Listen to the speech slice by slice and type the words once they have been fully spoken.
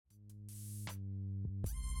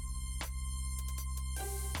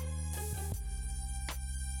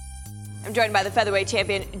I'm joined by the featherweight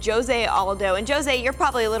champion, Jose Aldo. And Jose, you're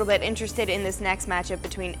probably a little bit interested in this next matchup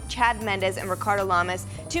between Chad Mendes and Ricardo Lamas,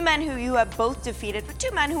 two men who you have both defeated, but two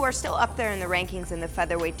men who are still up there in the rankings in the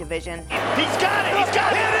featherweight division. He's got it! He's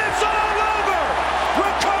got it! And it's all over!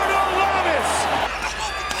 Ricardo Lamas!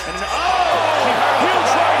 And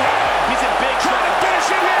huge right hand! He's in big trouble. Trying to finish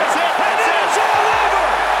him here! And it's all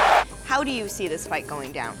over! How do you see this fight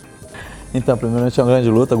going down? Então, primeiramente é uma grande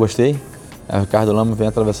luta, gostei. O Ricardo Lamas vem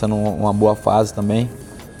atravessando uma boa fase também,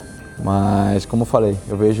 mas como eu falei,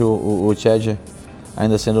 eu vejo o Chad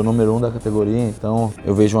ainda sendo o número 1 da categoria, então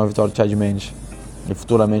eu vejo uma vitória do Chad Mendes. E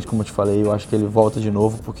futuramente, como eu te falei, eu acho que ele volta de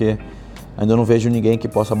novo, porque ainda não vejo ninguém que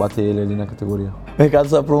possa bater ele ali na categoria. O Ricardo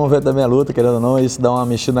só promover também a luta, querendo ou não, isso dá uma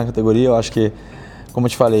mexida na categoria. Eu acho que, como eu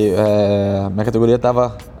te falei, minha categoria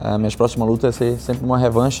estava, minhas próximas lutas ia ser sempre uma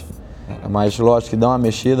revanche, mas lógico que dá uma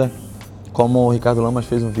mexida. Como o Ricardo Lamas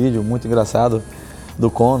fez um vídeo muito engraçado do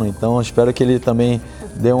Conor, então espero que ele também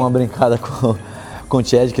dê uma brincada com o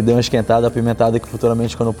Chad, que dê uma esquentada, apimentada, que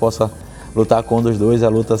futuramente quando eu possa lutar com um dos dois, a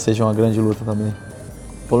luta seja uma grande luta também.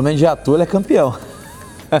 Pelo menos de ator ele é campeão.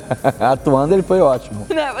 Atuando ele foi ótimo.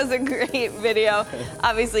 That was a great video.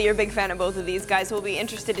 Obviously you're a big fan of both of these guys, so we'll be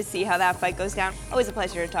interested to see how that fight goes down. Always a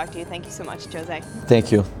pleasure to talk to you. Thank you so much, Jose.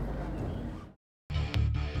 Thank you.